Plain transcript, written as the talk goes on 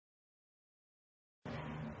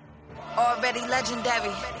already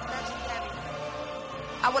legendary.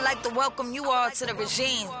 I would like to welcome you all to the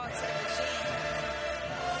regime.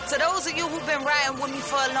 To those of you who've been riding with me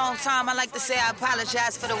for a long time, I'd like to say I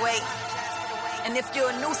apologize for the wait. And if you're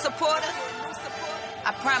a new supporter,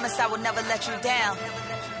 I promise I will never let you down.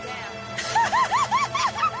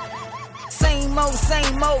 Same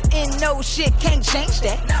old, in no shit, can't change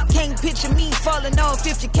that. Can't picture me falling off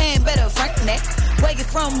if you can, better frank that. Where you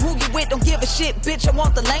from, who you with, don't give a shit, bitch, I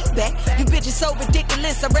want the lane back. You bitches so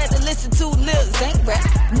ridiculous, I'd rather listen to Lil Zane rap.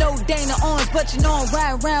 No Dana Owens, but you know I'm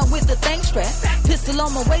riding around with the thing strap. Pistol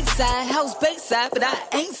on my waist-side, house Bayside, but I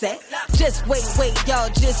ain't that. Just wait, y'all,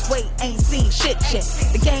 just wait, ain't seen shit yet.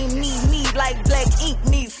 The game need me like black ink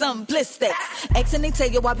needs some bliss stacks. X and they tell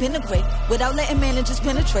you I penetrate, without letting managers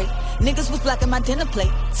penetrate. Niggas was blocking my dinner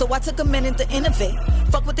plate, so I took a minute to innovate.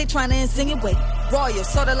 Fuck what they trying to insinuate. Royal,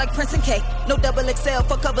 sorta like Prince and Kate. No double XL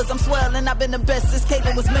for covers, I'm swelling. I've been the best since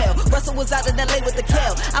Caitlyn was male. Russell was out in LA with the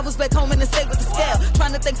Kel. I was back home in the state with the scale.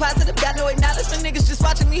 Trying to think positive, got no acknowledgement. Niggas just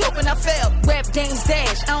watching me, hoping I fail. Rap Dames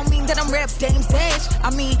Dash, I don't mean that I'm Rap's Dames Dash. I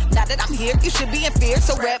mean, now that I'm here, you should be in fear.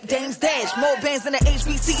 So Rap Dames Dash, more bands than the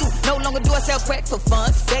HBCU. No longer do I sell crack for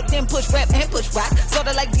funds. Back then push rap and push rock.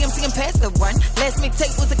 Sorta like DMC and Past the Run. Last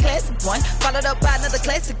mixtape was a classic one, followed up by another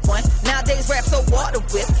classic one. Nowadays rap so water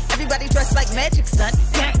whip, everybody dressed like Magic Son.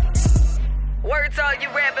 Word to all you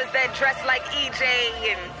rappers that dress like EJ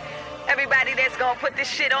and everybody that's gonna put this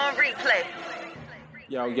shit on replay.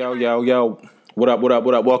 Yo. What up?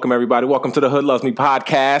 Welcome, everybody. Welcome to the Hood Loves Me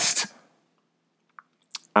podcast.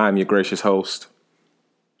 I'm your gracious host,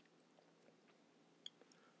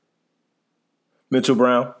 Mitchell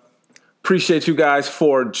Brown. Appreciate you guys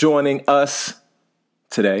for joining us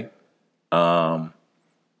today. As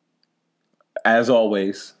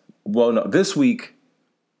always, this week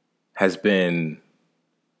has been,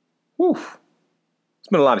 it's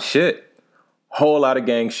been a lot of shit. Whole lot of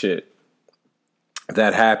gang shit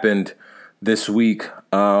that happened this week.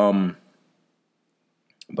 But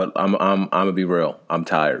I'm gonna be real. I'm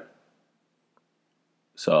tired.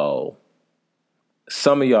 So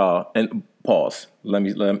some of y'all, and pause. Let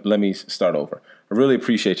me start over. I really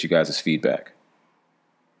appreciate you guys' feedback.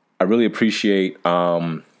 I really appreciate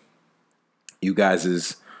you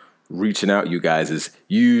guys' reaching out, you guys'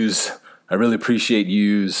 use. I really appreciate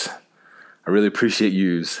yous.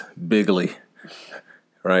 Bigly.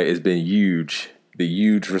 Right? It's been huge. The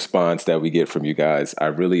huge response that we get from you guys. I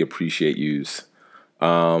really appreciate yous.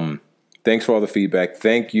 Thanks for all the feedback.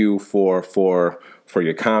 Thank you for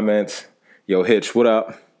your comments. Yo, Hitch, what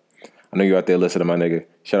up? I know you're out there listening to my nigga.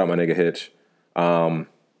 Shout out my nigga Hitch.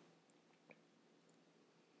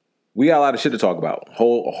 We got a lot of shit to talk about.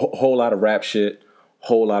 Whole lot of rap shit.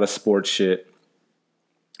 Whole lot of sports shit.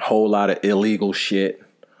 Whole lot of illegal shit.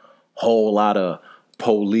 Whole lot of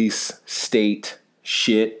police state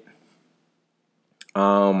shit.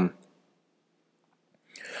 I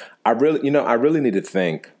really need to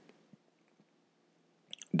thank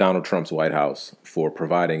Donald Trump's White House for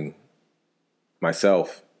providing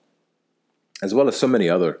myself, as well as so many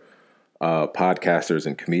other podcasters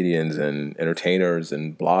and comedians and entertainers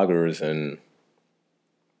and bloggers and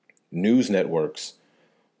news networks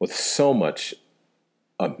with so much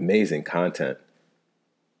amazing content.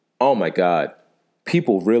 Oh my God.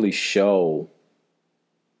 People really show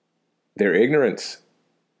their ignorance.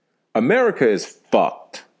 America is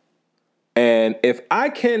fucked. And if I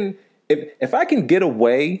can get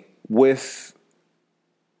away with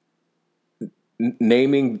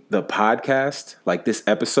naming the podcast, like this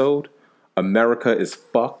episode, America is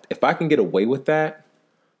fucked. If I can get away with that,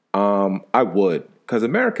 I would, because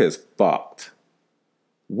America is fucked.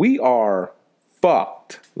 We are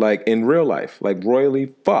fucked, like in real life, like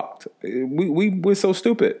royally fucked. We're so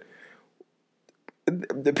stupid.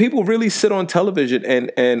 The people really sit on television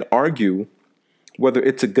and argue whether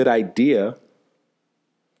it's a good idea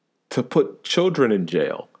to put children in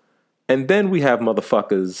jail. And then we have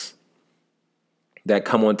motherfuckers that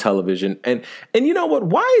come on television. And you know what?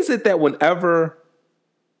 Why is it that whenever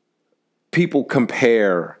people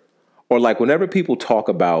compare, or like whenever people talk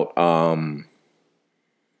about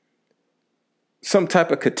some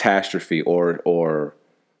type of catastrophe or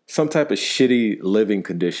some type of shitty living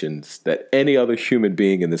conditions that any other human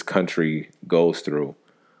being in this country goes through,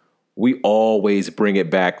 we always bring it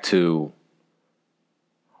back to,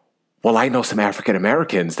 well, I know some African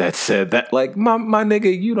Americans that said that. Like, my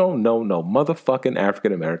nigga, you don't know no motherfucking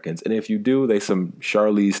African Americans. And if you do, they some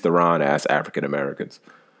Charlize Theron ass African Americans.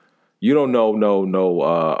 You don't know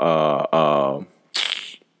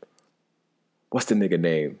what's the nigga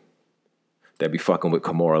name that be fucking with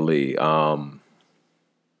Kimora Lee?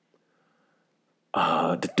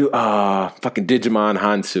 fucking Digimon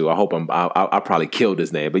Hansu. I hope I'll probably killed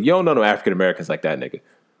his name, but you don't know no African Americans like that, nigga.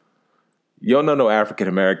 You don't know no African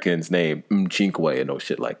Americans named Mchinkwe and no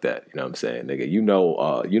shit like that. You know what I'm saying, nigga? You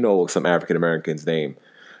know some African Americans named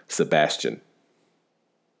Sebastian.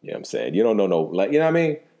 You know what I'm saying? You don't know no, like, you know what I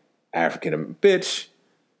mean? African bitch.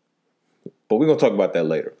 But we're gonna talk about that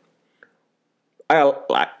later. I'm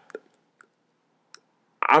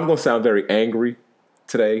gonna sound very angry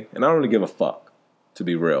today, and I don't really give a fuck, to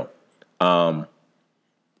be real.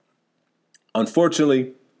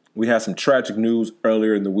 Unfortunately, we had some tragic news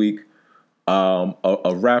earlier in the week.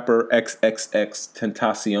 A rapper, XXX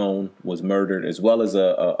Tentacion, was murdered, as well as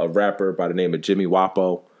a rapper by the name of Jimmy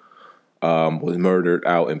Wapo was murdered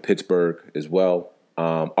out in Pittsburgh as well.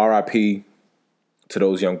 RIP to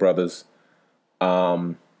those young brothers.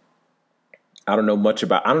 I don't know much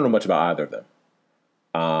about either of them.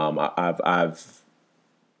 I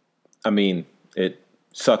mean, it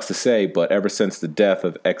sucks to say, but ever since the death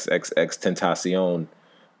of XXX Tentacion,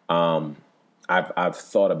 I've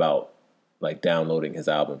thought about like downloading his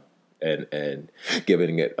album and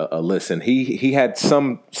giving it a listen. He had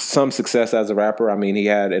some success as a rapper. I mean, he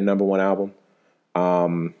had a number one album.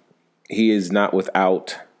 He is not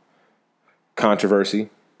without controversy.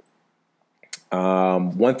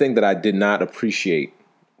 One thing that I did not appreciate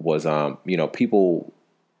was, people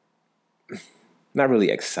not really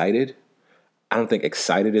excited. I don't think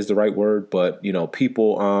excited is the right word, but,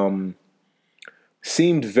 people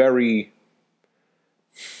seemed very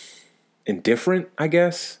indifferent, I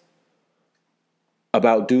guess,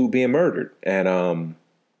 about dude being murdered. And,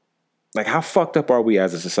 like, how fucked up are we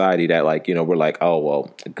as a society that, like, we're like, oh,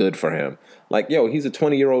 well, good for him. Like, yo, he's a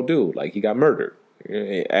 20-year-old dude. Like, he got murdered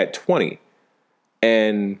at 20.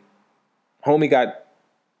 And homie got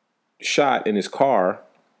shot in his car.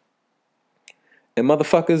 And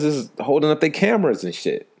motherfuckers is holding up their cameras and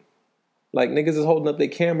shit. Like, niggas is holding up their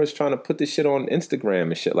cameras trying to put this shit on Instagram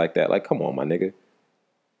and shit like that. Like, come on, my nigga.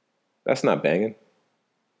 That's not banging.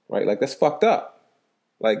 Right? Like, that's fucked up.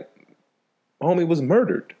 Like, homie was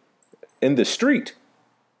murdered in the street.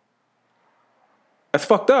 That's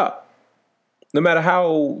fucked up. No matter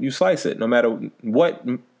how you slice it, no matter what,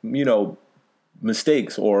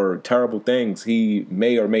 mistakes or terrible things he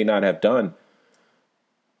may or may not have done.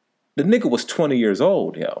 The nigga was 20 years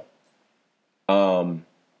old, yo. By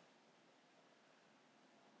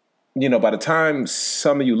the time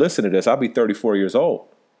some of you listen to this, I'll be 34 years old.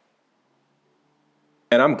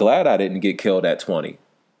 And I'm glad I didn't get killed at 20.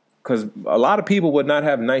 Because a lot of people would not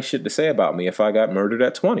have nice shit to say about me if I got murdered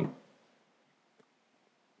at 20.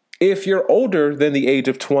 If you're older than the age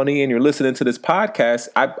of 20 and you're listening to this podcast,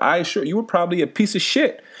 I assure you were probably a piece of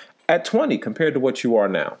shit at 20 compared to what you are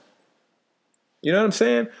now. You know what I'm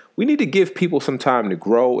saying? We need to give people some time to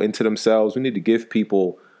grow into themselves. We need to give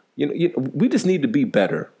people, we just need to be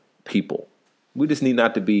better people. We just need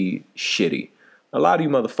not to be shitty. A lot of you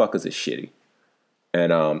motherfuckers is shitty.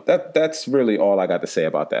 And that's really all I got to say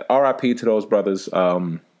about that. RIP to those brothers.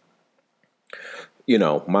 My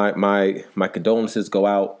condolences go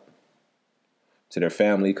out to their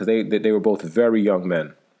family because they were both very young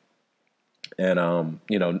men. And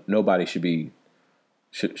nobody should be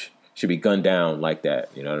gunned down like that.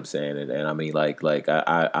 You know what I'm saying? And I mean, like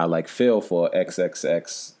I like feel for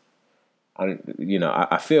XXX.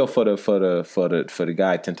 I feel for the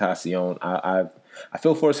guy Tentacion. I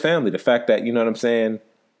feel for his family. The fact that, you know what I'm saying,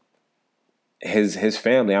 his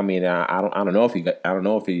family. I mean, I don't know if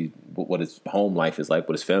he what his home life is like,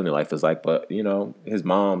 what his family life is like, but his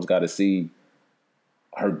mom's got to see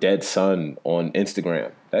her dead son on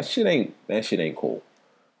Instagram. That shit ain't cool.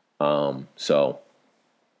 So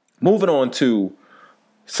moving on to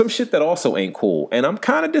some shit that also ain't cool, and I'm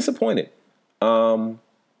kind of disappointed.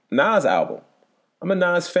 Nas album. I'm a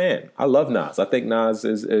Nas fan. I love Nas. I think Nas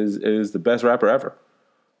is the best rapper ever.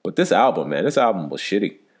 But this album was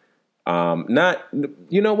shitty.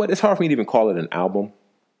 You know what? It's hard for me to even call it an album.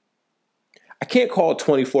 I can't call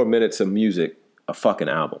 24 minutes of music a fucking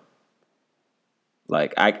album.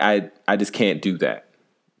 Like, I just can't do that.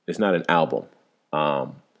 It's not an album.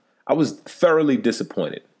 I was thoroughly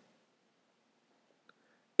disappointed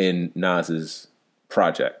in Nas's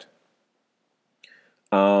project.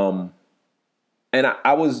 And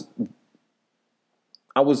I was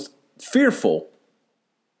fearful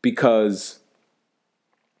because,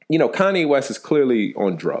 Kanye West is clearly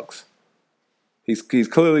on drugs. He's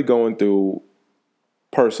clearly going through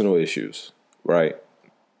personal issues, right?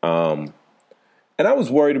 And I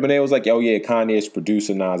was worried when they was like, oh yeah, Kanye is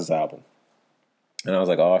producing Nas's album. And I was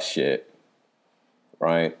like, oh shit.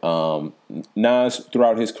 Right? Nas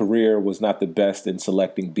throughout his career was not the best in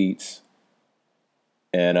selecting beats.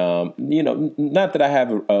 And not that I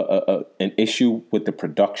have an issue with the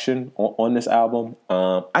production on this album.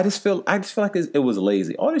 I just feel like it was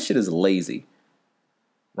lazy. All this shit is lazy,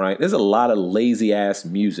 right? There's a lot of lazy ass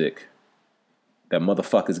music that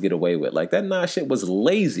motherfuckers get away with. Like that Nas shit was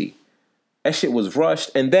lazy. That shit was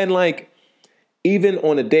rushed. And then like even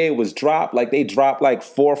on the day it was dropped, like they dropped like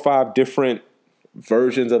 4 or 5 different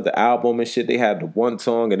versions of the album and shit. They had the one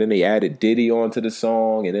song and then they added Diddy onto the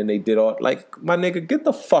song and then they did all like, my nigga, get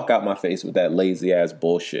the fuck out my face with that lazy ass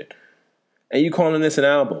bullshit. And you calling this an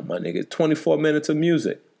album, my nigga? 24 minutes of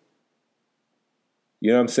music.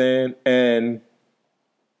 You know what I'm saying? And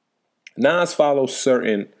Nas follows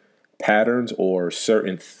certain patterns or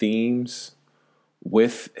certain themes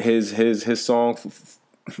with his song.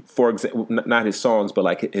 For example, not his songs, but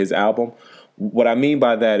like his album. What I mean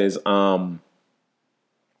by that is, the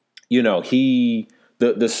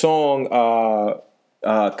song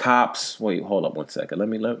Cops. Wait, hold up one second. Let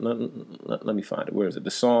me find it. Where is it? The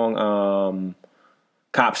song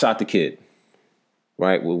Cop Shot the Kid.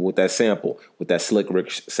 Right, with that sample, with that Slick Rick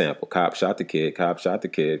sample. Cop shot the kid, cop shot the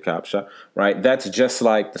kid, cop shot. Right, that's just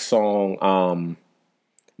like the song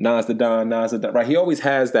Nas the Don, right? He always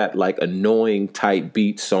has that like annoying type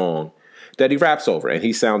beat song that he raps over and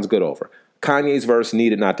he sounds good over. Kanye's verse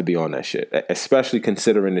needed not to be on that shit, especially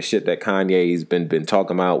considering the shit that Kanye's been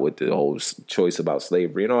talking about with the whole choice about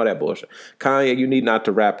slavery and all that bullshit. Kanye, you need not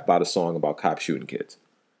to rap about a song about cops shooting kids.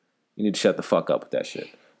 You need to shut the fuck up with that shit.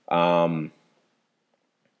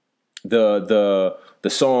 The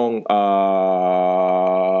song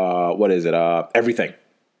what is it? Everything.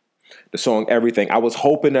 The song Everything. I was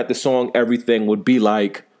hoping that the song Everything would be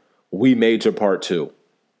like We Major Part 2.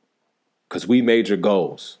 Cause We Major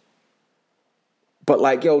goes. But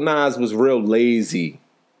like, yo, Nas was real lazy.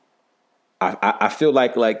 I feel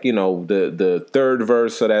like the third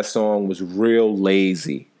verse of that song was real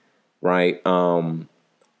lazy, right?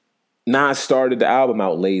 Nas started the album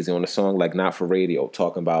out lazy on a song like Not For Radio,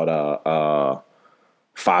 talking about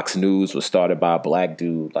Fox News was started by a black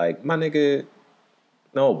dude. Like, my nigga,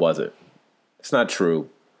 no, it wasn't. It's not true,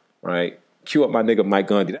 right? Cue up my nigga Mike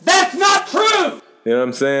Gundy. That's not true! You know what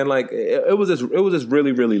I'm saying? Like, it was just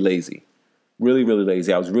really, really lazy. Really, really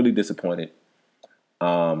lazy. I was really disappointed.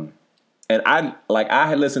 And I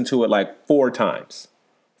had listened to it like 4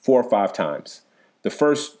 or 5 times. The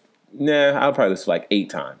first, I'll probably listen like 8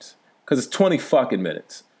 times. Because it's 20 fucking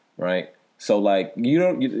minutes, right? So like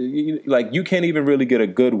you can't even really get a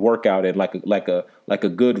good workout in like a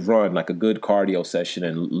good run, like a good cardio session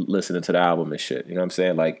and listening to the album and shit. You know what I'm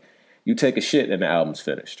saying? Like you take a shit and the album's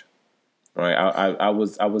finished. All right? I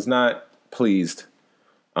was not pleased,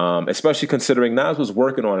 especially considering Nas was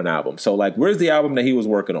working on an album. So like, where's the album that he was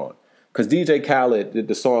working on? Because DJ Khaled did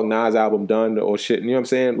the song Nas album Done or shit. You know what I'm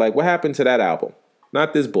saying? Like, what happened to that album?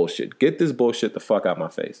 Not this bullshit. Get this bullshit the fuck out my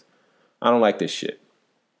face. I don't like this shit.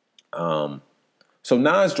 So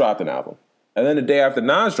Nas dropped an album. And then the day after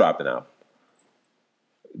Nas dropped an album,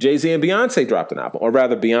 Jay-Z and Beyonce dropped an album. Or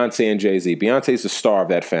rather, Beyonce and Jay-Z. Beyonce's the star of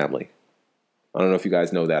that family. I don't know if you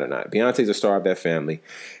guys know that or not. Beyonce's the star of that family.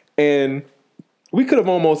 And we could have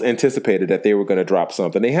almost anticipated that they were going to drop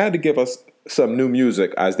something. They had to give us some new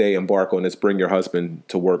music as they embark on this Bring Your Husband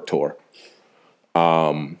to Work tour.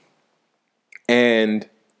 And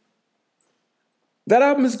that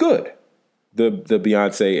album is good. The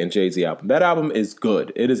Beyonce and Jay-Z album. That album is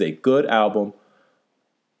good. It is a good album.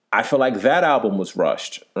 I feel like that album was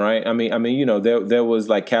rushed, right? I mean, there was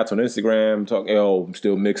like cats on Instagram talking, "Oh, I'm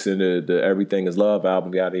still mixing the Everything Is Love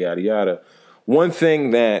album, yada yada yada." One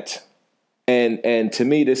thing that, and to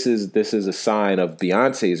me, this is a sign of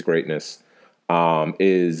Beyonce's greatness,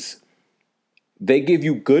 is they give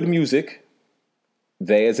you good music.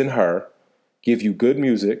 They, as in her, give you good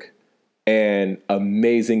music and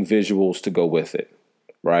amazing visuals to go with it,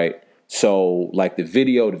 right? So like the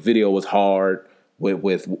video was hard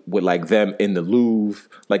with like them in the Louvre.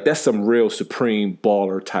 Like that's some real Supreme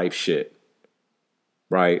baller type shit,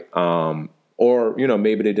 right? Or,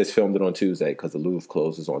 maybe they just filmed it on Tuesday because the Louvre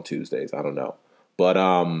closes on Tuesdays. I don't know. But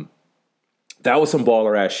that was some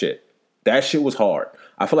baller ass shit. That shit was hard.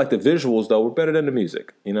 I feel like the visuals though were better than the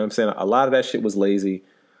music. You know what I'm saying? A lot of that shit was lazy.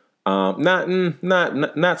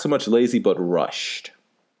 Not so much lazy, but rushed,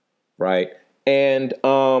 right? And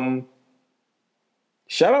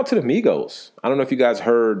shout out to the Migos. I don't know if you guys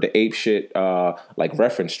heard the Ape Shit like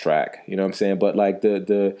reference track, you know what I'm saying? But like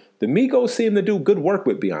the Migos seem to do good work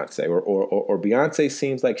with Beyonce, or Beyonce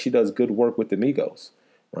seems like she does good work with the Migos,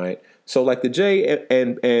 right? So like the J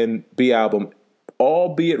and B album,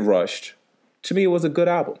 albeit rushed, to me it was a good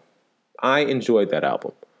album. I enjoyed that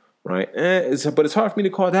album. right? But it's hard for me to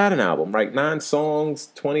call that an album, right? 9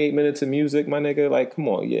 songs, 28 minutes of music, my nigga. Like, come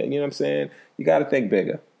on, yeah, you know what I'm saying? You got to think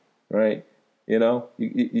bigger, right? You know,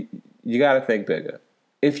 you got to think bigger.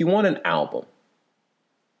 If you want an album,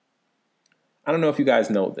 I don't know if you guys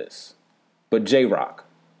know this, but J-Rock,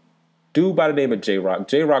 dude by the name of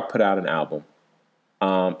J-Rock put out an album,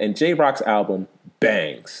 and J-Rock's album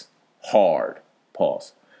bangs hard.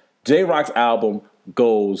 Pause. J-Rock's album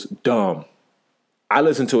goes dumb. I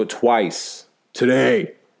listened to it twice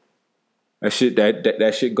today. That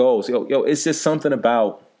shit goes. Yo, it's just something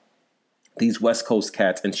about these West Coast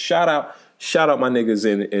cats. And shout out my niggas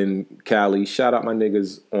in Cali. Shout out my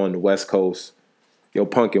niggas on the West Coast. Yo,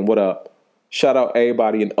 Punkin, what up? Shout out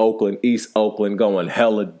everybody in Oakland, East Oakland, going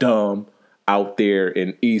hella dumb out there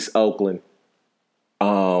in East Oakland.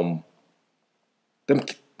 Them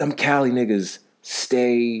Cali niggas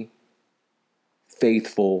stay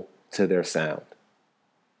faithful to their sound.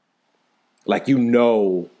 Like, you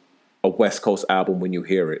know a West Coast album when you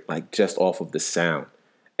hear it, like just off of the sound.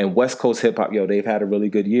 And West Coast hip hop, yo, they've had a really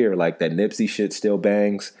good year. Like that Nipsey shit still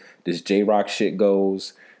bangs. This J-Rock shit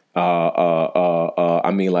goes.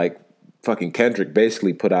 I mean, like fucking Kendrick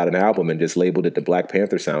basically put out an album and just labeled it the Black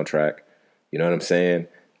Panther soundtrack. You know what I'm saying?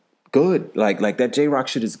 Good. Like that J-Rock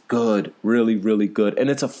shit is good. Really, really good. And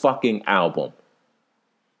it's a fucking album.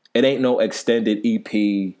 It ain't no extended EP.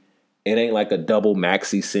 It ain't like a double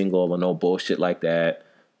maxi single or no bullshit like that.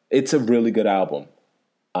 It's a really good album.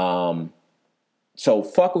 So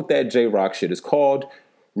fuck with that J-Rock shit. It's called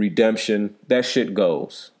Redemption. That shit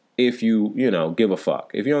goes. If you give a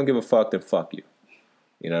fuck. If you don't give a fuck, then fuck you.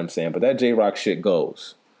 You know what I'm saying? But that J-Rock shit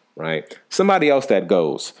goes, right? Somebody else that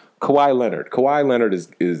goes. Kawhi Leonard. Kawhi Leonard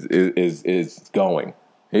is going.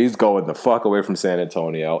 He's going the fuck away from San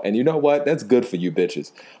Antonio. And you know what? That's good for you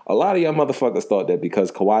bitches. A lot of y'all motherfuckers thought that because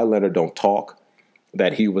Kawhi Leonard don't talk,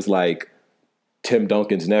 that he was like Tim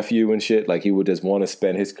Duncan's nephew and shit. Like he would just want to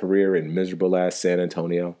spend his career in miserable ass San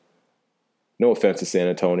Antonio. No offense to San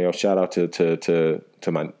Antonio. Shout out to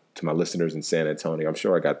my listeners in San Antonio. I'm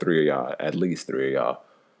sure I got 3 of y'all, at least 3 of y'all.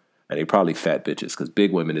 And they probably fat bitches because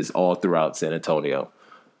big women is all throughout San Antonio.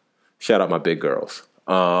 Shout out my big girls.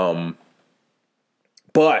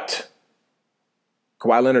 But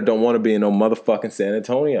Kawhi Leonard don't want to be in no motherfucking San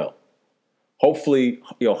Antonio. Hopefully,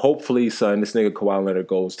 son, this nigga Kawhi Leonard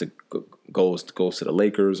goes to the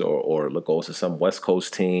Lakers or goes to some West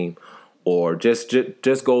Coast team, or just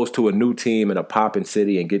goes to a new team in a poppin'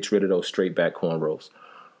 city and gets rid of those straight back cornrows.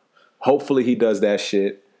 Hopefully he does that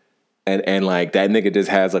shit, and like that nigga just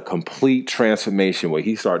has a complete transformation where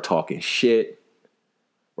he start talking shit,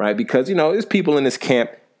 right? Because there's people in this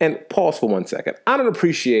camp. And pause for 1 second. I don't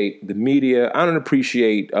appreciate the media. I don't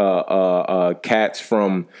appreciate cats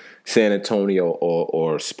from San Antonio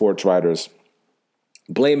or sports writers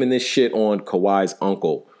blaming this shit on Kawhi's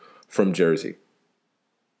uncle from Jersey.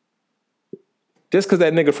 Just because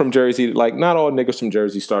that nigga from Jersey, like not all niggas from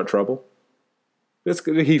Jersey start trouble. Just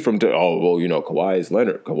because he from, Kawhi's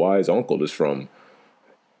Leonard. Kawhi's uncle is from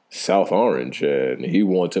South Orange and he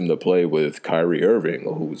wants him to play with Kyrie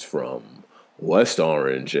Irving, who's from West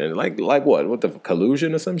Orange, and like what the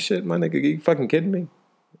collusion or some shit, my nigga? You fucking kidding me?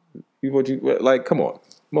 Come on,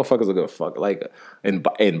 motherfuckers are gonna fuck like in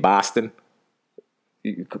Boston.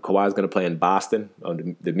 Kawhi's gonna play in Boston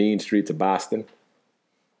on the mean streets of Boston.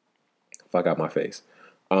 Fuck out my face.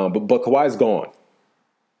 But Kawhi's gone,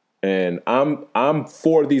 and I'm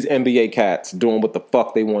for these NBA cats doing what the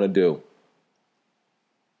fuck they want to do.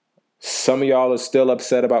 Some of y'all are still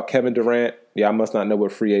upset about Kevin Durant. Yeah, I must not know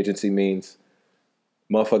what free agency means.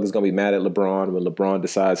 Motherfuckers gonna be mad at LeBron when LeBron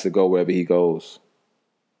decides to go wherever he goes.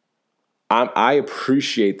 I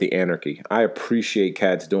appreciate the anarchy. I appreciate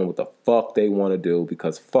cats doing what the fuck they want to do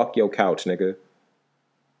because fuck your couch, nigga.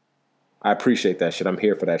 I appreciate that shit. I'm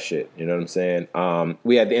here for that shit. You know what I'm saying?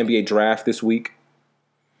 We had the NBA draft this week,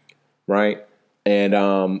 right? And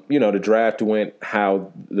the draft went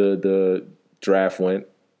how the draft went.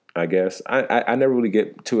 I guess I never really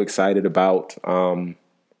get too excited about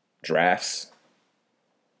drafts.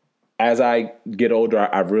 As I get older,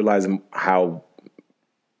 I realize how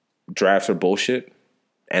drafts are bullshit.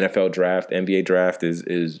 NFL draft, NBA draft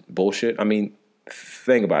is bullshit. I mean,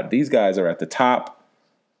 think about it. These guys are at the top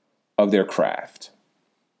of their craft,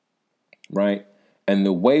 right? And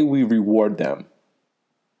the way we reward them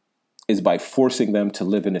is by forcing them to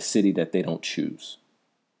live in a city that they don't choose.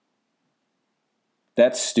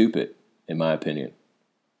 That's stupid, in my opinion.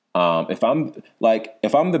 If I'm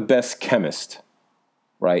the best chemist,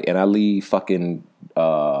 right, and I leave fucking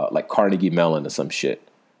like Carnegie Mellon or some shit,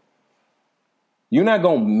 you're not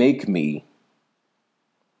gonna make me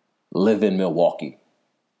live in Milwaukee.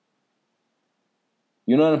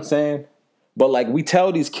 You know what I'm saying? But like we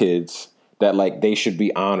tell these kids that like they should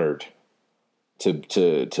be honored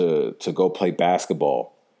to go play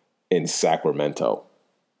basketball in Sacramento.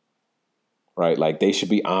 Right? Like they should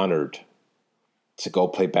be honored to go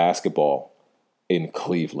play basketball in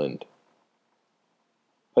Cleveland.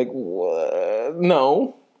 Like,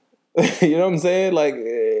 no. You know what I'm saying? Like,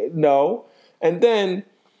 no. And then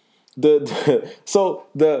the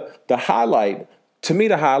highlight, to me,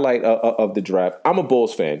 the highlight of the draft, I'm a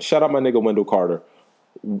Bulls fan. Shout out my nigga Wendell Carter.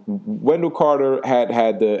 Wendell Carter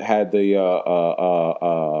had the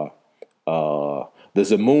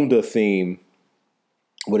Zamunda theme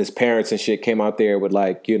with his parents and shit, came out there with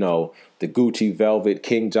like, you know, the Gucci velvet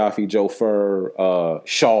King Jaffe Joe Fur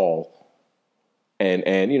shawl.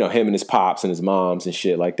 And you know, him and his pops and his moms and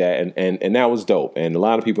shit like that. And that was dope. And a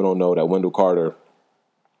lot of people don't know that Wendell Carter,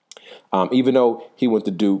 even though he went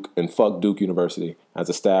to Duke and fucked Duke University as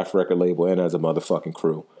a staff record label and as a motherfucking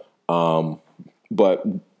crew. But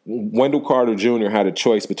Wendell Carter Jr. had a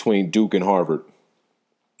choice between Duke and Harvard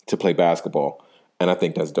to play basketball. And I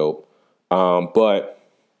think that's dope. But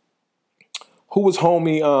who was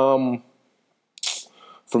homie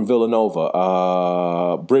from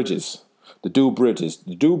Villanova? Bridges. The dude Bridges.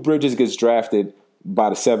 The dude Bridges gets drafted by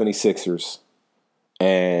the 76ers.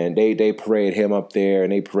 And they parade him up there,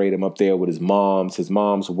 and they parade him up there with his moms. His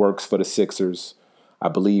mom's works for the Sixers. I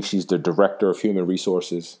believe she's the director of human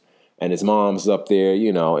resources. And his mom's up there,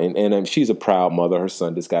 you know, and she's a proud mother. Her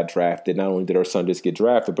son just got drafted. Not only did her son just get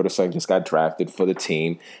drafted, but her son just got drafted for the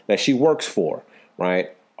team that she works for, right?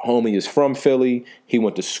 Homie is from Philly. He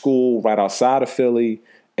went to school right outside of Philly,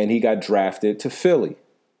 and he got drafted to Philly.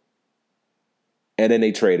 And then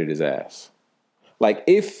they traded his ass. Like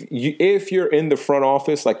if you're in the front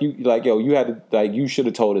office, you should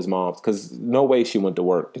have told his mom, because no way she went to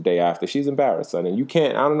work the day after. She's embarrassed, and you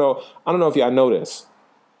can't. I don't know if y'all know this,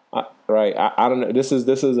 right? I don't know. This is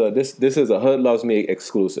a Hood Loves Me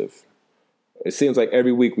exclusive. It seems like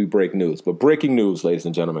every week we break news, but breaking news, ladies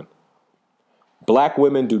and gentlemen: Black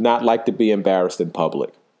women do not like to be embarrassed in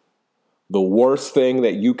public. The worst thing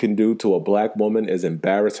that you can do to a black woman is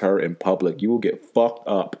embarrass her in public. You will get fucked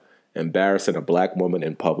up embarrassing a black woman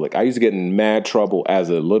in public. I used to get in mad trouble as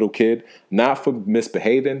a little kid, not for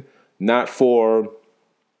misbehaving, not for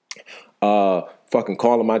fucking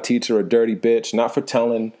calling my teacher a dirty bitch, not for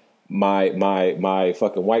telling my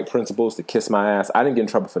fucking white principals to kiss my ass. I didn't get in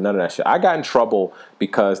trouble for none of that shit. I got in trouble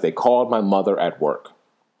because they called my mother at work.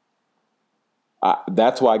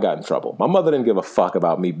 That's why I got in trouble. My mother didn't give a fuck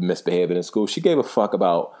about me misbehaving in school. She gave a fuck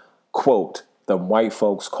about, quote, the white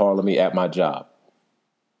folks calling me at my job.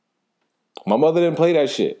 My mother didn't play that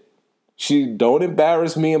shit. She don't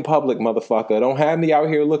embarrass me in public, motherfucker. Don't have me out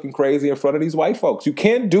here looking crazy in front of these white folks. You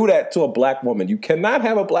can't do that to a black woman. You cannot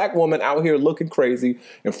have a black woman out here looking crazy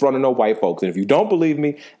in front of no white folks. And if you don't believe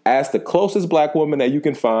me, ask the closest black woman that you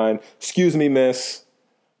can find. Excuse me, miss.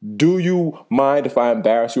 Do you mind if I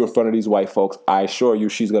embarrass you in front of these white folks? I assure you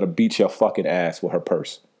she's going to beat your fucking ass with her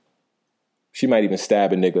purse. She might even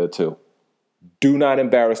stab a nigga or two. Do not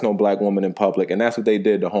embarrass no black woman in public. And that's what they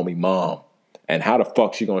did to homie mom. And how the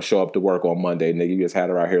fuck she going to show up to work on Monday, nigga? You just had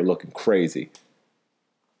her out here looking crazy.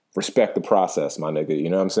 Respect the process, my nigga. You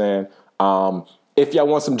know what I'm saying? If y'all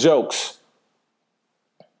want some jokes,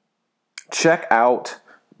 check out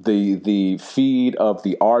the feed of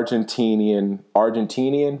the Argentinian,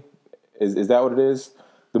 is that what it is?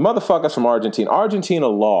 The motherfuckers from Argentina. Argentina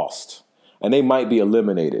lost, and they might be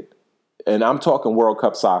eliminated. And I'm talking World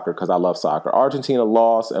Cup soccer because I love soccer. Argentina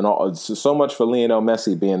lost, and so much for Lionel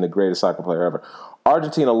Messi being the greatest soccer player ever.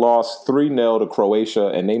 Argentina lost 3-0 to Croatia,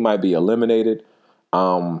 and they might be eliminated.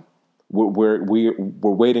 We're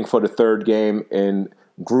waiting for the third game in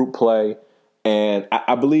group play. And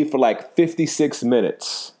I believe for like 56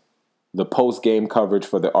 minutes, the post-game coverage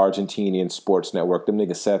for the Argentinian sports network, them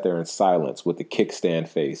niggas sat there in silence with the kickstand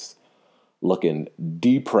face, looking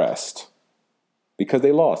depressed because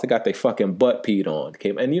they lost. They got their fucking butt peed on.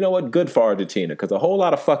 And you know what? Good for Argentina, because a whole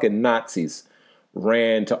lot of fucking Nazis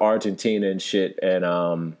ran to Argentina and shit.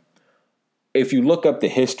 And if you look up the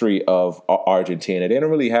history of Argentina, they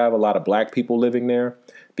don't really have a lot of black people living there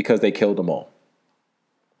because they killed them all.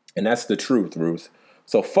 And that's the truth, Ruth.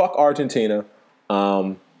 So fuck Argentina.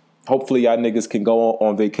 Hopefully y'all niggas can go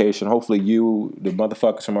on vacation. Hopefully you, the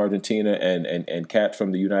motherfuckers from Argentina and cats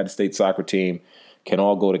from the United States soccer team can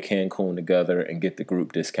all go to Cancun together and get the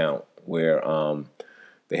group discount where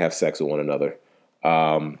they have sex with one another.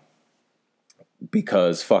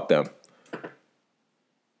 Because fuck them.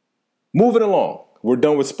 Moving along. We're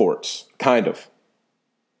done with sports. Kind of.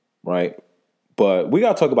 Right? But we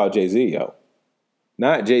got to talk about Jay-Z, yo.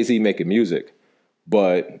 Not Jay-Z making music,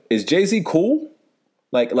 But is Jay-Z cool?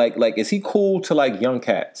 Like, is he cool to like young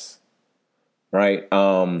cats? Right?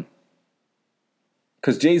 Because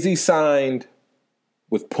Jay-Z signed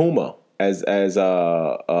with Puma as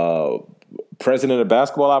president of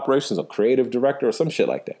basketball operations or creative director or some shit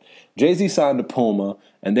like that. Jay-Z signed to Puma,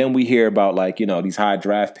 and then we hear about like, you know, these high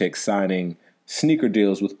draft picks signing sneaker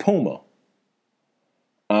deals with Puma.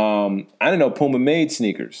 I didn't know Puma made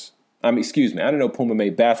sneakers. I didn't know Puma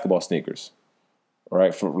made basketball sneakers.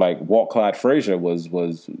 Right, for like Walt Clyde Frazier was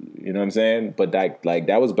you know what I'm saying, but that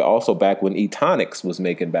was also back when Etonics was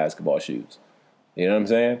making basketball shoes, you know what I'm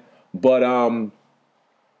saying. But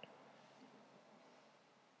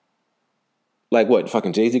like what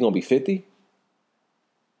fucking Jay-Z gonna be 50?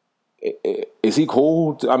 Is he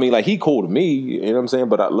cool? I mean, like he cool to me, you know what I'm saying.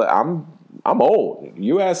 But I'm old.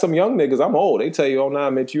 You ask some young niggas, I'm old. They tell you, oh nah,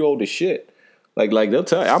 man, you old as shit. Like they'll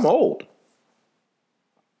tell you, I'm old.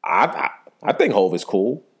 I think Hov is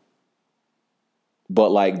cool. But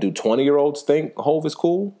like, do 20-year-olds think Hov is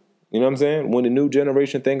cool? You know what I'm saying? When the new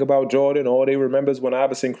generation think about Jordan, all they remember is when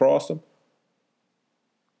Iverson crossed him.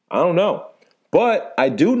 I don't know. But I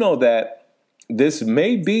do know that this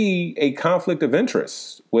may be a conflict of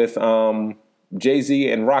interest with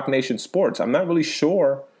Jay-Z and Roc Nation Sports. I'm not really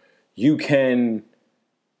sure you can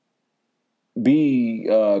be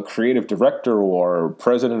a creative director or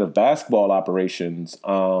president of basketball operations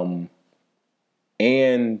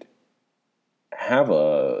and have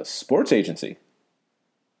a sports agency,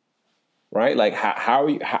 right? Like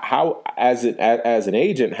how as an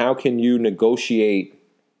agent, how can you negotiate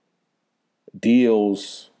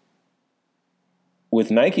deals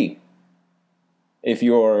with Nike if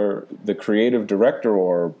you're the creative director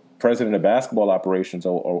or president of basketball operations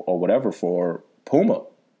or whatever for Puma?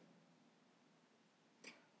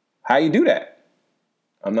 How you do that?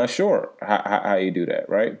 I'm not sure how you do that,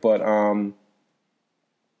 right? But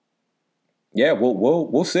yeah,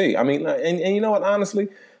 we'll see. I mean, and you know what? Honestly,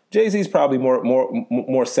 Jay-Z's probably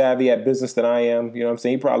more savvy at business than I am. You know what I'm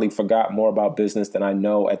saying? He probably forgot more about business than I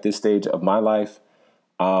know at this stage of my life.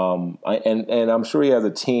 And I'm sure he has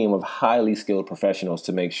a team of highly skilled professionals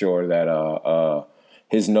to make sure that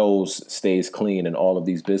his nose stays clean in all of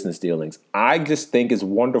these business dealings. I just think it's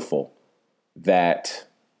wonderful that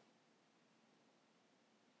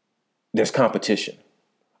there's competition.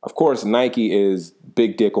 Of course, Nike is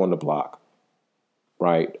big dick on the block.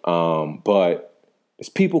 Right. But there's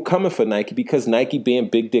people coming for Nike because Nike being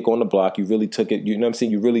big dick on the block, you really took it. You know what I'm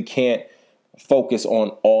saying? You really can't focus on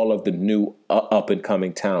all of the new up and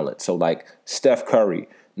coming talent. So like Steph Curry,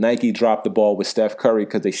 Nike dropped the ball with Steph Curry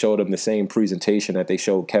because they showed him the same presentation that they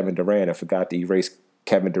showed Kevin Durant. I forgot to erase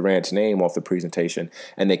Kevin Durant's name off the presentation.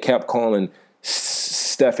 And they kept calling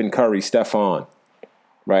Stephen Curry Stephon.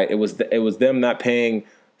 Right. It was them not paying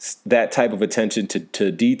that type of attention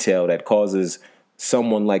to detail that causes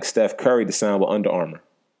someone like Steph Curry to sign with Under Armour,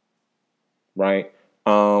 right?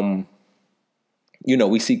 You know,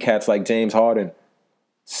 we see cats like James Harden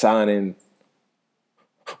signing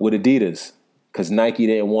with Adidas because Nike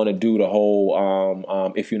didn't want to do the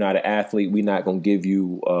whole if you're not an athlete, we're not going to give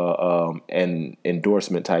you an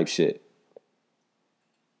endorsement type shit.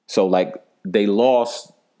 So, like, they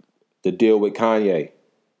lost the deal with Kanye,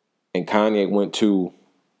 and Kanye went to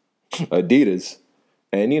Adidas,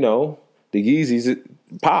 and, you know, the Yeezys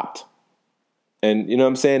popped. And you know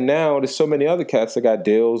what I'm saying? Now there's so many other cats that got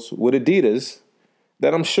deals with Adidas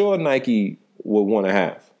that I'm sure Nike would want to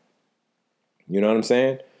have. You know what I'm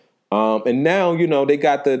saying? And now, you know, they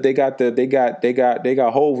got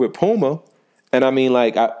Hov with Puma. And I mean,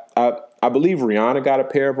 like, I believe Rihanna got a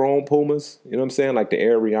pair of her own Pumas. You know what I'm saying? Like the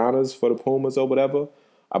Air Rihannas for the Pumas or whatever.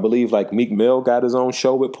 I believe like Meek Mill got his own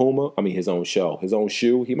show with Puma. I mean, his own show, his own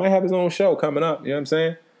shoe. He might have his own show coming up. You know what I'm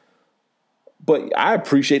saying? But I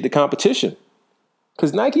appreciate the competition.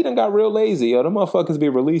 Because Nike done got real lazy. Yo, them motherfuckers be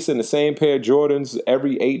releasing the same pair of Jordans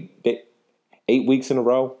every 8 weeks in a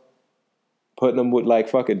row. Putting them with like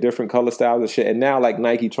fucking different color styles and shit. And now like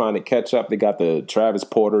Nike trying to catch up. They got the Travis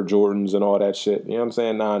Porter Jordans and all that shit. You know what I'm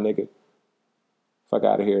saying? Nah, nigga. Fuck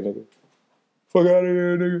out of here, nigga. Fuck out of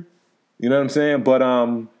here, nigga. You know what I'm saying? But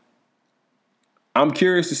I'm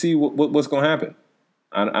curious to see what's going to happen.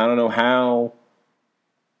 I don't know how...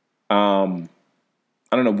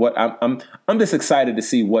 I don't know what I'm just excited to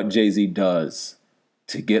see what Jay-Z does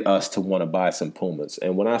to get us to want to buy some Pumas.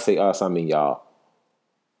 And when I say us, I mean y'all.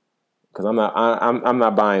 Because I'm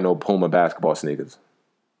not buying no Puma basketball sneakers.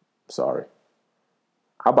 Sorry.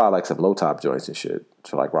 I'll buy like some low top joints and shit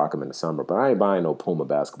to like rock them in the summer, but I ain't buying no Puma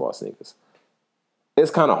basketball sneakers.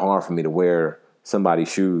 It's kind of hard for me to wear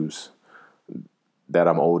somebody's shoes that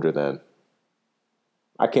I'm older than.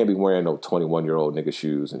 I can't be wearing no 21-year-old nigga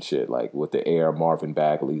shoes and shit, like with the Air Marvin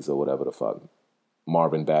Bagleys or whatever the fuck.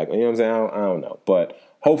 Marvin Bag. You know what I'm saying? I don't know. But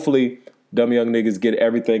hopefully, dumb young niggas get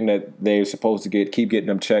everything that they're supposed to get. Keep getting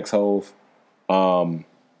them checks, Hove.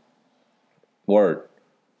 Word.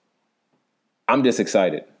 I'm just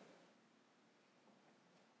excited.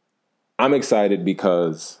 I'm excited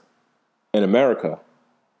because in America,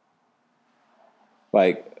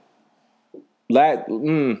 like,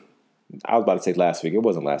 I was about to say last week. It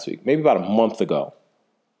wasn't last week. Maybe about a month ago.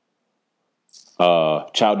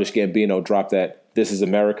 Childish Gambino dropped that "This Is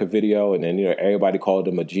America" video, and then everybody called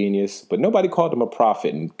him a genius, but nobody called him a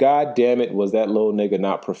prophet. And god damn it, was that little nigga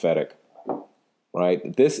not prophetic?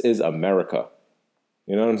 Right? This is America.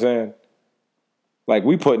 You know what I'm saying? Like,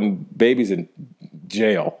 we putting babies in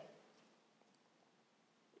jail.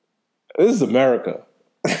 This is America.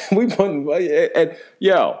 We putting and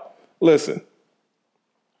yo, listen.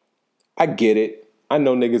 I get it. I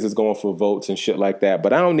know niggas is going for votes and shit like that,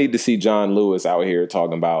 but I don't need to see John Lewis out here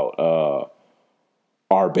talking about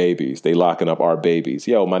our babies. They locking up our babies.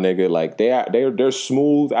 Yo, my nigga, like they're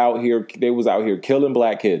smooth out here. They was out here killing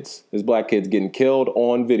black kids. There's black kids getting killed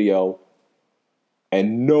on video,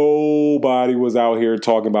 and nobody was out here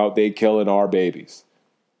talking about they killing our babies.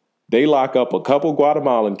 They lock up a couple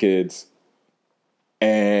Guatemalan kids,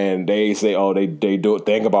 and they say, "Oh, they do it.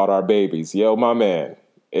 Think about our babies." Yo, my man.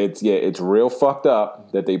 It's real fucked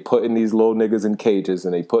up that they putting these little niggas in cages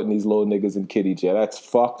and they putting these little niggas in kitty jail. That's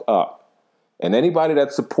fucked up. And anybody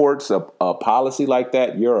that supports a policy like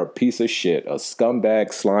that, you're a piece of shit, a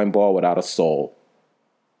scumbag slime ball without a soul.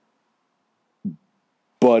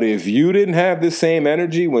 But if you didn't have the same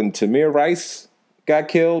energy when Tamir Rice got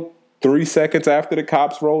killed 3 seconds after the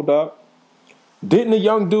cops rolled up, didn't a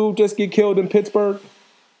young dude just get killed in Pittsburgh?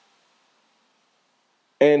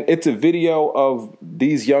 And it's a video of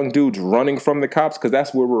these young dudes running from the cops because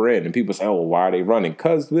that's where we're in. And people say, oh, well, why are they running?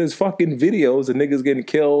 Because there's fucking videos of niggas getting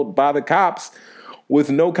killed by the cops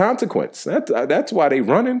with no consequence. That's why they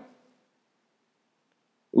running.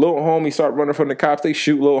 Little homie start running from the cops. They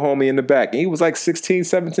shoot little homie in the back. And he was like 16,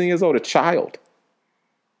 17 years old, a child.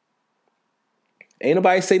 Ain't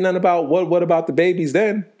nobody say nothing about what about the babies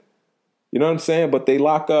then? You know what I'm saying? But they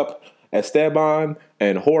lock up Esteban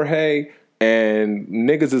and Jorge, and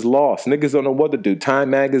niggas is lost. Niggas don't know what to do. Time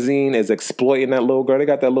Magazine is exploiting that little girl. They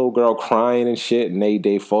got that little girl crying and shit, and they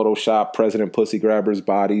Photoshop President Pussy Grabber's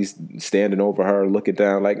bodies standing over her, looking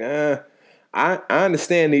down like, I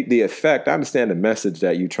understand the effect. I understand the message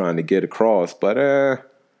that you're trying to get across, but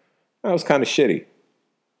that was kind of shitty.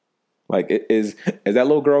 Like, is that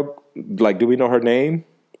little girl, like, do we know her name?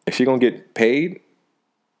 Is she gonna get paid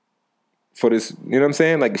for this? You know what I'm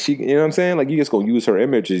saying? Like, you know what I'm saying? Like, you just gonna use her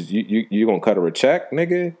image. You gonna cut her a check,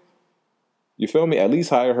 nigga? You feel me? At least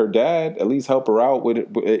hire her dad. At least help her out with it.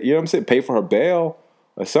 You know what I'm saying? Pay for her bail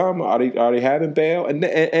or something. Are they having bail? And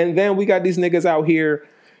then we got these niggas out here.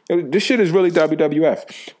 This shit is really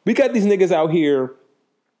WWF. We got these niggas out here,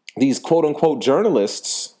 these quote unquote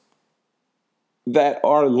journalists that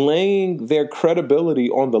are laying their credibility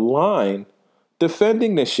on the line,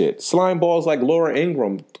 defending this shit. Slime balls like Laura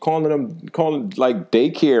Ingraham, calling like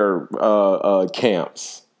daycare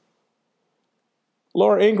camps.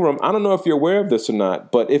 Laura Ingraham, I don't know if you're aware of this or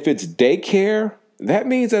not, but if it's daycare, that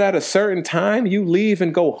means that at a certain time you leave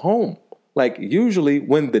and go home. Like, usually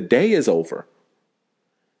when the day is over.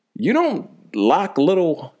 You don't lock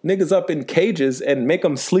little niggas up in cages and make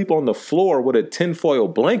them sleep on the floor with a tinfoil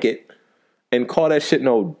blanket and call that shit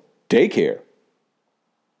no daycare.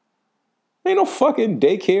 Ain't no fucking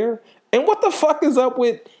daycare. And what the fuck is up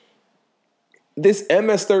with this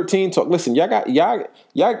MS-13 talk? Listen, y'all got to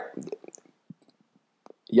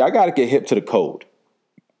get hip to the code.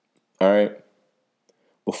 All right?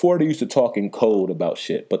 Before they used to talk in code about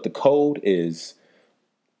shit, but the code is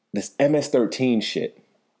this MS-13 shit.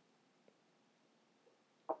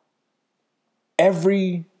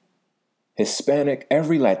 Every Hispanic,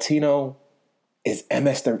 every Latino is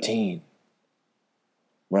MS-13,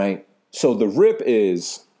 right? So the rip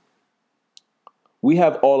is, we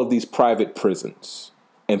have all of these private prisons,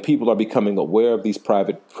 and people are becoming aware of these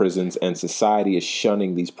private prisons, and society is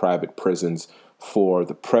shunning these private prisons for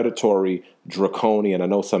the predatory, draconian, I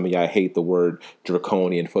know some of y'all hate the word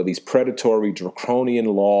draconian, for these predatory, draconian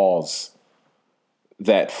laws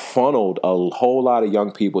that funneled a whole lot of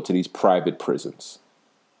young people to these private prisons.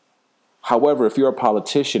 However, if you're a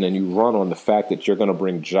politician and you run on the fact that you're going to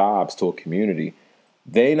bring jobs to a community,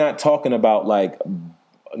 they not talking about like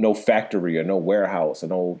no factory or no warehouse or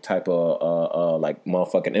no type of like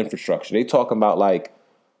motherfucking infrastructure. They talking about like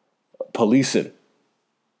policing,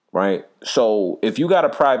 right? So if you got a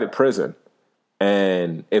private prison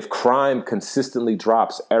And if crime consistently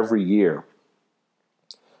drops every year,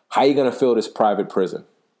 how you going to fill this private prison?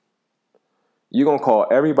 You're going to call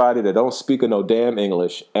everybody that don't speak of no damn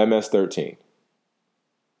English MS-13.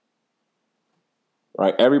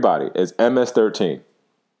 Right? Everybody is MS-13.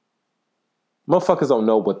 Motherfuckers don't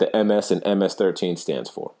know what the MS and MS-13 stands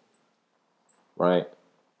for. Right?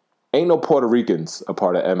 Ain't no Puerto Ricans a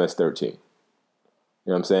part of MS-13. You know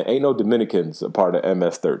what I'm saying? Ain't no Dominicans a part of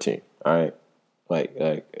MS-13. All right? Like,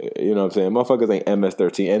 you know what I'm saying? Motherfuckers ain't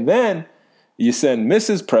MS-13. And then you send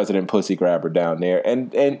Mrs. President Pussy Grabber down there.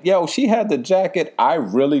 And yo, she had the jacket. I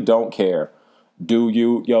really don't care. Do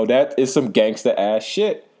you? Yo, that is some gangster ass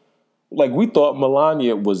shit. Like, we thought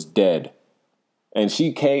Melania was dead. And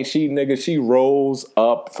she rose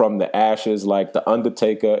up from the ashes like the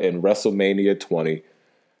Undertaker in WrestleMania 20.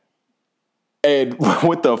 And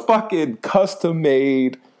with the fucking custom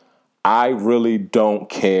made, I really don't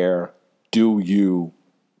care, do you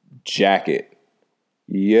jacket.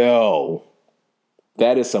 Yo,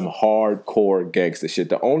 that is some hardcore gangster shit.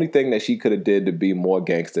 The only thing that she could have did to be more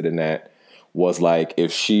gangster than that was like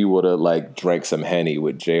if she would have like drank some Henny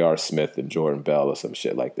with J.R. Smith and Jordan Bell or some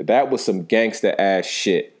shit like that. That was some gangster ass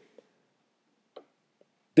shit.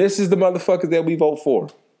 This is the motherfuckers that we vote for.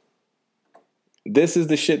 This is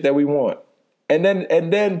the shit that we want. And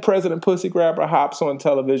then President Pussy Grabber hops on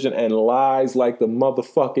television and lies like the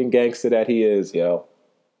motherfucking gangster that he is, yo.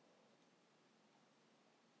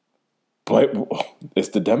 But it's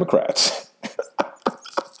the Democrats.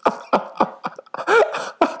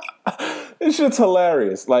 This shit's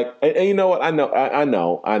hilarious. Like, and you know what? I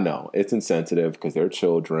know. It's insensitive because they're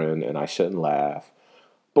children and I shouldn't laugh.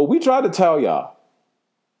 But we tried to tell y'all.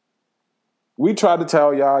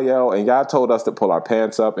 Yo, and y'all told us to pull our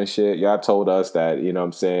pants up and shit. Y'all told us that, you know what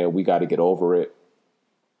I'm saying, we got to get over it.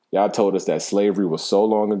 Y'all told us that slavery was so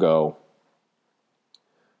long ago.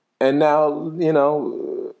 And now, you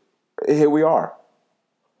know, here we are.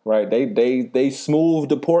 Right? They smooth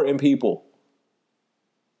deporting people.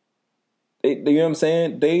 You know what I'm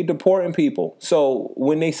saying? They deporting people. So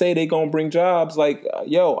when they say they gonna bring jobs, like,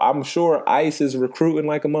 yo, I'm sure ICE is recruiting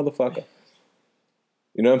like a motherfucker.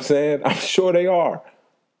 You know what I'm saying? I'm sure they are.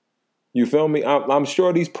 You feel me? I'm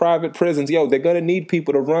sure these private prisons, yo, they're gonna need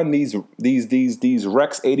people to run these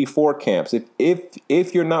Rex 84 camps.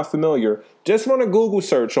 If you're not familiar, just run a Google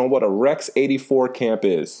search on what a Rex 84 camp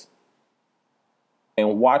is,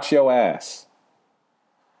 and watch your ass.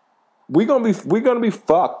 We're gonna be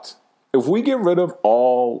fucked. If we get rid of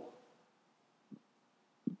all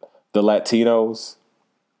the Latinos,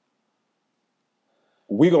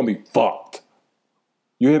 we're going to be fucked.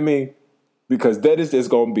 You hear me? Because that is just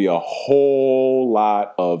going to be a whole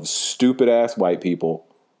lot of stupid ass white people.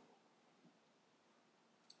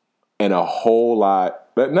 And a whole lot,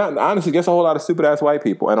 but not honestly, just a whole lot of stupid ass white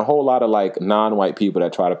people. And a whole lot of like non-white people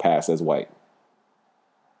that try to pass as white.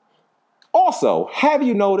 Also, have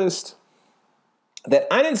you noticed that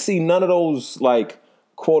I didn't see none of those, like,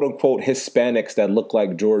 quote-unquote Hispanics that look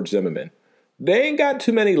like George Zimmerman? They ain't got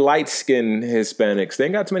too many light-skinned Hispanics. They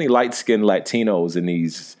ain't got too many light-skinned Latinos in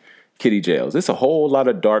these kiddie jails. It's a whole lot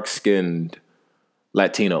of dark-skinned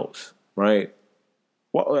Latinos, right?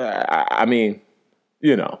 Well, I mean,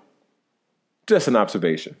 you know, just an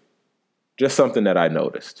observation. Just something that I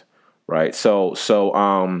noticed, right? So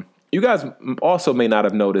you guys also may not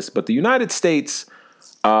have noticed, but the United States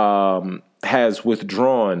has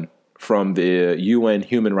withdrawn from the UN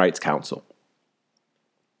Human Rights Council,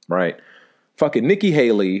 right? Fucking Nikki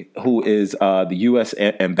Haley, who is the U.S.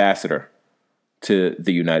 ambassador to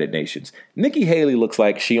the United Nations. Nikki Haley looks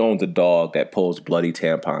like she owns a dog that pulls bloody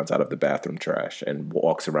tampons out of the bathroom trash and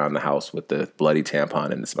walks around the house with the bloody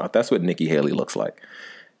tampon in his mouth. That's what Nikki Haley looks like.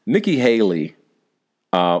 Nikki Haley,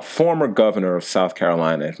 former governor of South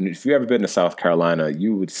Carolina. If you've ever been to South Carolina,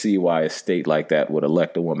 you would see why a state like that would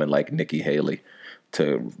elect a woman like Nikki Haley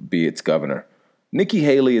to be its governor. Nikki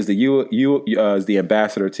Haley is the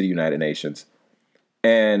ambassador to the United Nations.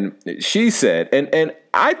 And she said, and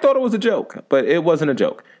I thought it was a joke, but it wasn't a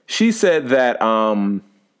joke. She said that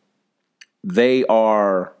they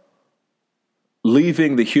are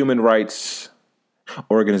leaving the Human Rights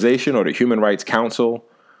Organization or the Human Rights Council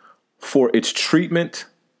for its treatment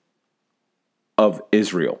of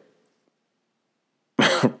Israel.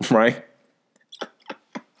 Right?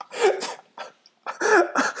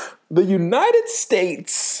 The United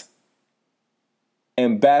States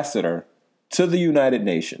ambassador to the United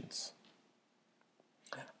Nations.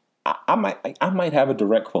 I might have a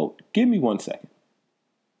direct quote. Give me 1 second.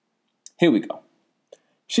 Here we go.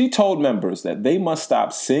 She told members that they must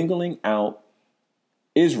stop singling out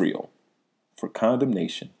Israel for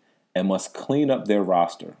condemnation and must clean up their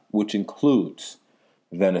roster, which includes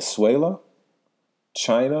Venezuela,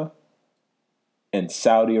 China, and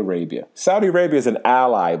Saudi Arabia. Saudi Arabia is an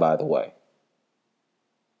ally, by the way.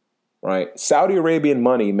 Right? Saudi Arabian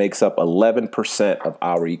money makes up 11% of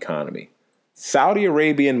our economy. Saudi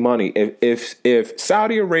Arabian money, if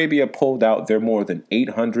Saudi Arabia pulled out their more than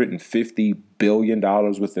 $850 billion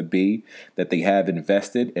with a B that they have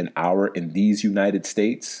invested in these United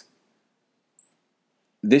States,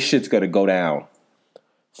 this shit's gonna go down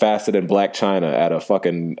faster than Black China at a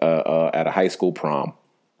fucking at a high school prom.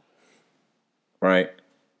 Right?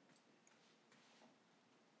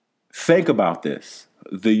 Think about this.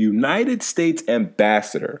 The United States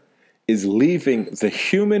ambassador is leaving the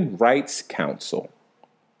Human Rights Council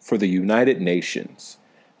for the United Nations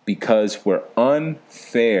because we're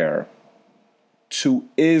unfair to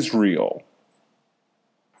Israel.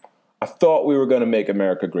 I thought we were going to make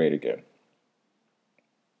America great again.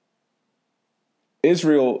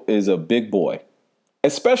 Israel is a big boy,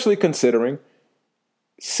 especially considering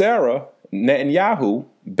Sarah Netanyahu,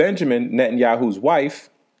 Benjamin Netanyahu's wife,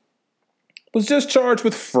 was just charged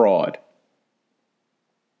with fraud.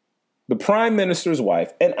 The prime minister's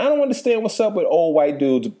wife. And I don't understand what's up with old white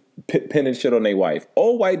dudes pinning shit on their wife.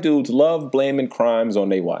 Old white dudes love blaming crimes on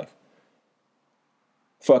their wife.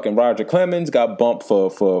 Fucking Roger Clemens got bumped for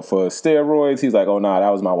steroids. He's like, oh, nah, that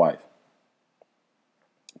was my wife.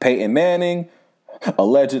 Peyton Manning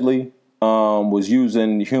allegedly was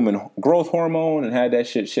using human growth hormone and had that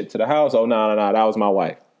shit shipped to the house. Oh, nah, that was my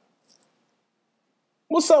wife.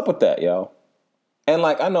 What's up with that, yo? And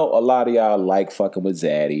like, I know a lot of y'all like fucking with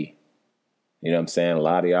Zaddy. You know what I'm saying? A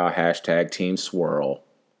lot of y'all hashtag Team Swirl.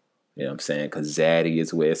 You know what I'm saying? Because Zaddy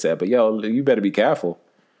is where it's at. But yo, you better be careful.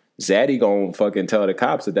 Zaddy gonna fucking tell the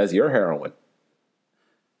cops that that's your heroin.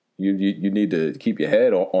 You need to keep your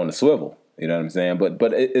head on the swivel. You know what I'm saying?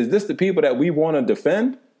 But is this the people that we want to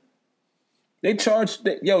defend? They charged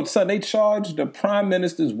the prime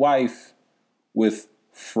minister's wife with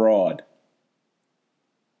fraud.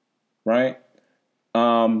 Right?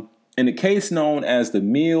 In a case known as the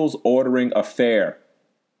Meals Ordering Affair,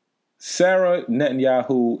 Sarah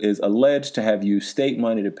Netanyahu is alleged to have used state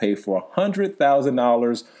money to pay for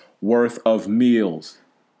 $100,000 worth of meals.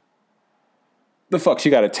 The fuck, she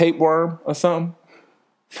got a tapeworm or something?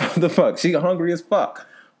 The fuck, she hungry as fuck,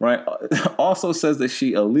 right? Also says that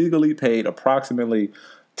she illegally paid approximately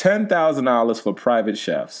 $10,000 for private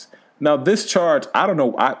chefs. Now, this charge, I don't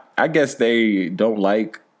know, I guess they don't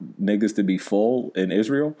like niggas to be full in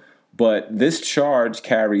Israel, but this charge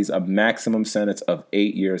carries a maximum sentence of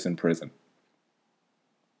 8 years in prison.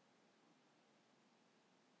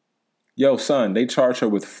 Yo, son, they charge her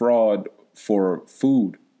with fraud for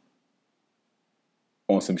food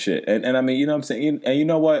on some shit. And I mean, you know what I'm saying? And you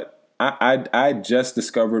know what? I just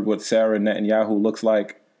discovered what Sarah Netanyahu looks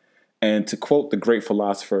like. And to quote the great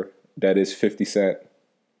philosopher that is 50 Cent,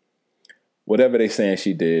 whatever they saying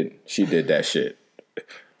she did that shit.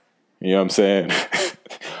 You know what I'm saying?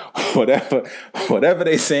 Whatever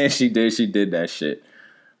they saying she did that shit.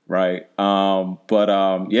 Right?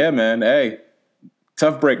 Yeah, man. Hey,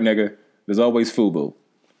 tough break, nigga. There's always FUBU.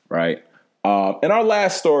 Right? In our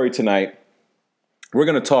last story tonight, we're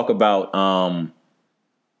going to talk about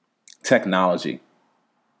technology.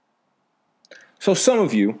 So some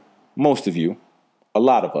of you, most of you, a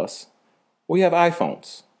lot of us, we have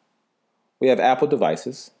iPhones. We have Apple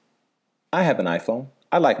devices. I have an iPhone.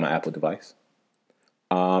 I like my Apple device.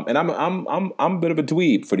 And I'm a bit of a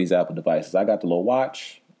dweeb for these Apple devices. I got the little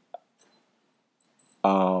watch.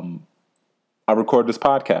 I record this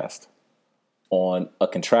podcast on a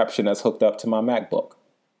contraption that's hooked up to my MacBook.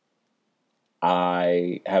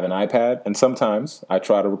 I have an iPad, and sometimes I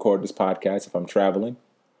try to record this podcast if I'm traveling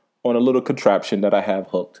on a little contraption that I have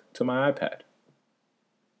hooked to my iPad.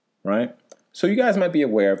 Right? So you guys might be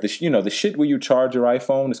aware of this. You know, the shit where you charge your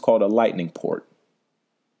iPhone is called a lightning port.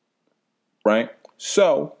 Right?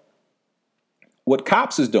 So, what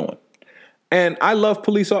cops is doing, and I love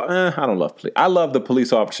police. I don't love police. I love the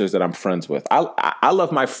police officers that I'm friends with. I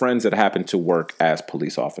love my friends that happen to work as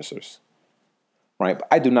police officers. Right? But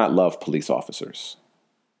I do not love police officers.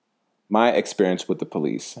 My experience with the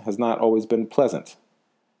police has not always been pleasant.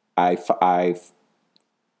 I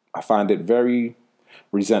find it very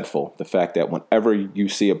resentful, the fact that whenever you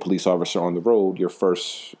see a police officer on the road, your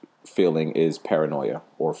first feeling is paranoia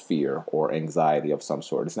or fear or anxiety of some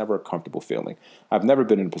sort. It's never a comfortable feeling. I've never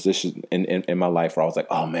been in a position in my life where I was like,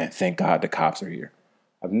 oh man, thank God the cops are here.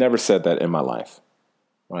 I've never said that in my life,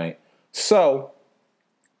 right? So,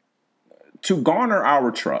 to garner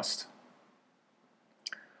our trust,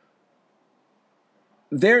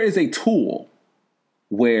 there is a tool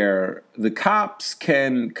where the cops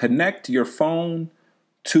can connect your phone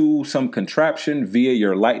to some contraption via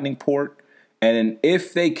your lightning port. And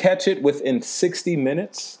if they catch it within 60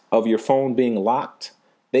 minutes of your phone being locked,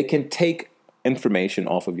 they can take information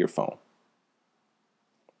off of your phone.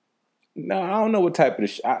 No, I don't know what type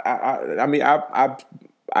of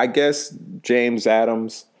I guess James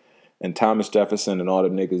Adams and Thomas Jefferson and all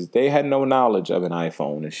them niggas, they had no knowledge of an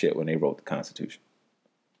iPhone and shit when they wrote the Constitution.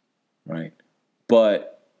 Right?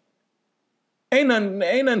 But ain't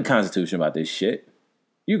nothing Constitution about this shit.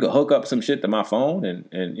 You could hook up some shit to my phone and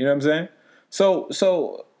you know what I'm saying?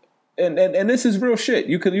 So and this is real shit.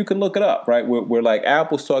 You can look it up, right? We're like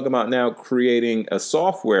Apple's talking about now creating a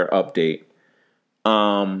software update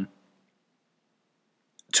to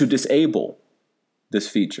disable this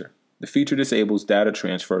feature. The feature disables data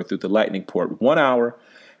transfer through the lightning port 1 hour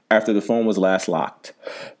after the phone was last locked.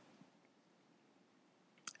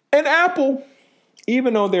 And Apple,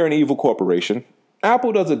 even though they're an evil corporation,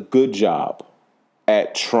 Apple does a good job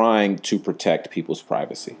at trying to protect people's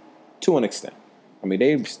privacy to an extent. I mean,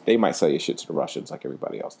 they might sell your shit to the Russians like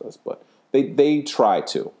everybody else does, but they try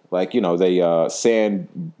to. Like, they San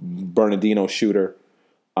Bernardino shooter.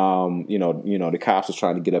 The cops was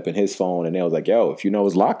trying to get up in his phone, and they was like, "Yo, if you know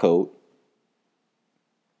his lock code,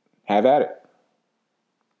 have at it."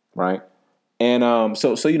 Right? And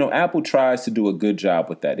so Apple tries to do a good job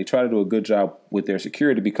with that. They try to do a good job with their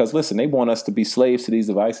security because, listen, they want us to be slaves to these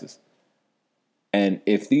devices. And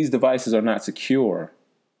if these devices are not secure,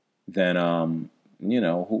 then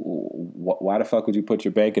why the fuck would you put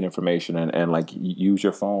your banking information and like use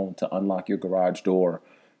your phone to unlock your garage door?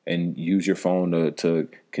 And use your phone to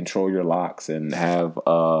control your locks and have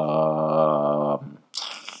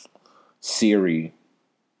Siri,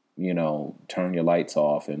 turn your lights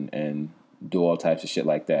off and do all types of shit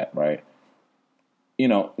like that, right?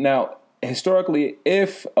 Now, historically,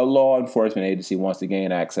 if a law enforcement agency wants to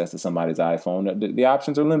gain access to somebody's iPhone, the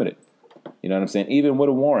options are limited. You know what I'm saying? Even with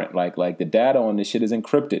a warrant, like the data on this shit is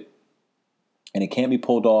encrypted. And it can't be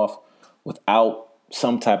pulled off without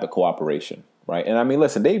some type of cooperation. Right. And I mean,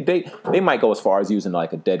 listen, they might go as far as using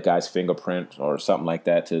like a dead guy's fingerprint or something like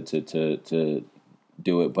that to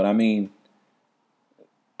do it. But I mean,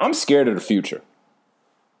 I'm scared of the future.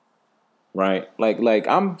 Right. Like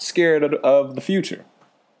I'm scared of the future.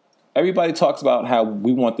 Everybody talks about how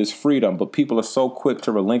we want this freedom, but people are so quick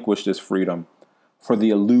to relinquish this freedom for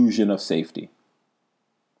the illusion of safety.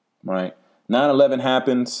 Right. 9/11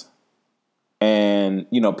 happens and,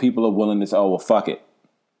 people are willing to say, oh, well, fuck it.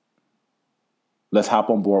 Let's hop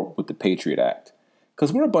on board with the Patriot Act.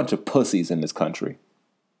 Because we're a bunch of pussies in this country.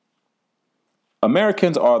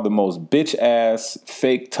 Americans are the most bitch-ass,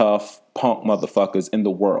 fake, tough, punk motherfuckers in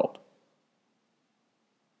the world.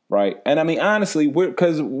 Right? And I mean, honestly,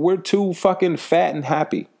 we're too fucking fat and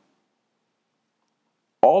happy.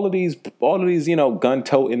 All of these,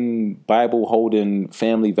 gun-toting, Bible-holding,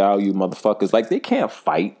 family value motherfuckers, like, they can't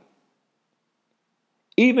fight.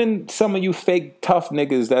 Even some of you fake tough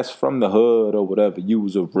niggas that's from the hood or whatever, you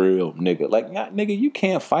was a real nigga. Like, nigga, you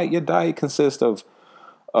can't fight. Your diet consists of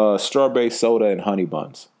strawberry soda and honey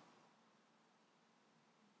buns.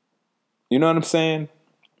 You know what I'm saying?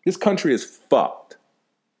 This country is fucked.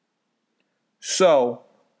 So,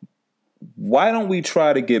 why don't we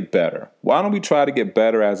try to get better? Why don't we try to get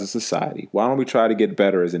better as a society? Why don't we try to get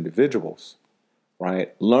better as individuals?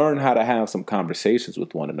 Right? Learn how to have some conversations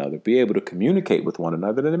with one another, be able to communicate with one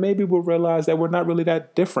another, and then maybe we'll realize that we're not really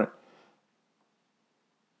that different.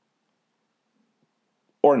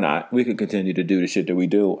 Or not. We can continue to do the shit that we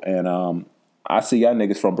do. And I see y'all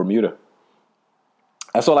niggas from Bermuda.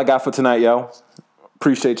 That's all I got for tonight, yo.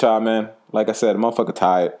 Appreciate y'all, man. Like I said, I'm motherfucker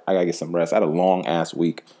tired. I gotta get some rest. I had a long ass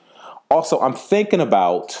week. Also, I'm thinking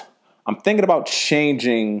about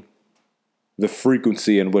changing the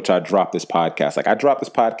frequency in which I drop this podcast. Like, I drop this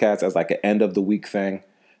podcast as like an end of the week thing.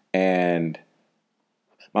 And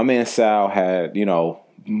my man Sal had,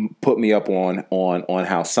 put me up on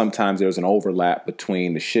how sometimes there's an overlap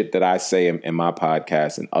between the shit that I say in my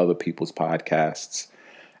podcast and other people's podcasts.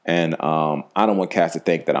 And I don't want cats to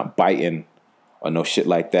think that I'm biting or no shit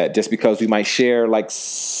like that, just because we might share like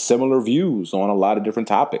similar views on a lot of different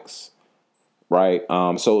topics. Right.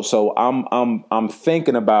 So I'm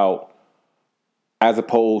thinking about, as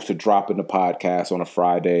opposed to dropping the podcast on a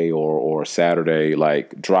Friday or Saturday,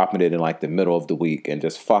 like dropping it in like the middle of the week and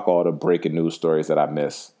just fuck all the breaking news stories that I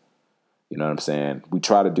miss. You know what I'm saying? We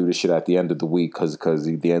try to do this shit at the end of the week because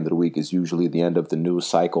the end of the week is usually the end of the news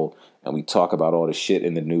cycle, and we talk about all the shit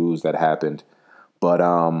in the news that happened. But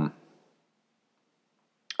I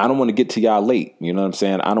don't want to get to y'all late. You know what I'm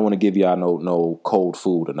saying? I don't want to give y'all no cold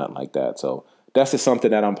food or nothing like that. So that's just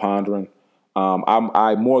something that I'm pondering.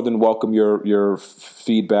 I more than welcome your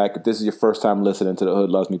feedback. If this is your first time listening to the Hood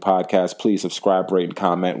Loves Me podcast, please subscribe, rate, and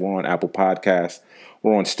comment. We're on Apple Podcasts.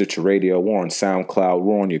 We're on Stitcher Radio. We're on SoundCloud.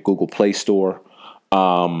 We're on your Google Play Store.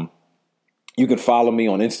 You can follow me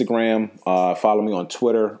on Instagram. Follow me on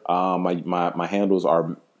Twitter. My handles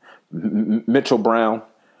are Mitchell Brown.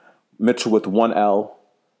 Mitchell with one L,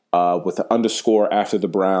 with the underscore after the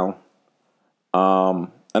Brown. And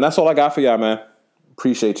that's all I got for y'all, man.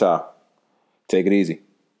 Appreciate y'all. Take it easy.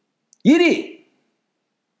 Yiddy!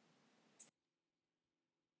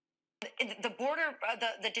 The border,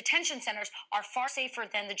 the detention centers are far safer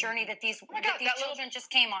than the journey that these children just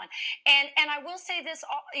came on. And I will say this,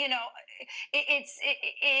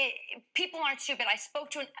 people aren't stupid. I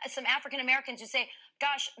spoke to some African Americans who say,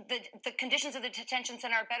 gosh, the conditions of the detention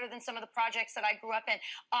center are better than some of the projects that I grew up in.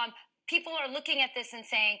 People are looking at this and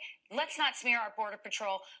saying, let's not smear our border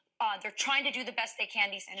patrol. They're trying to do the best they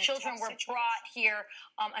can. These children were brought here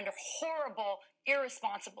under horrible,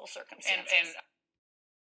 irresponsible circumstances.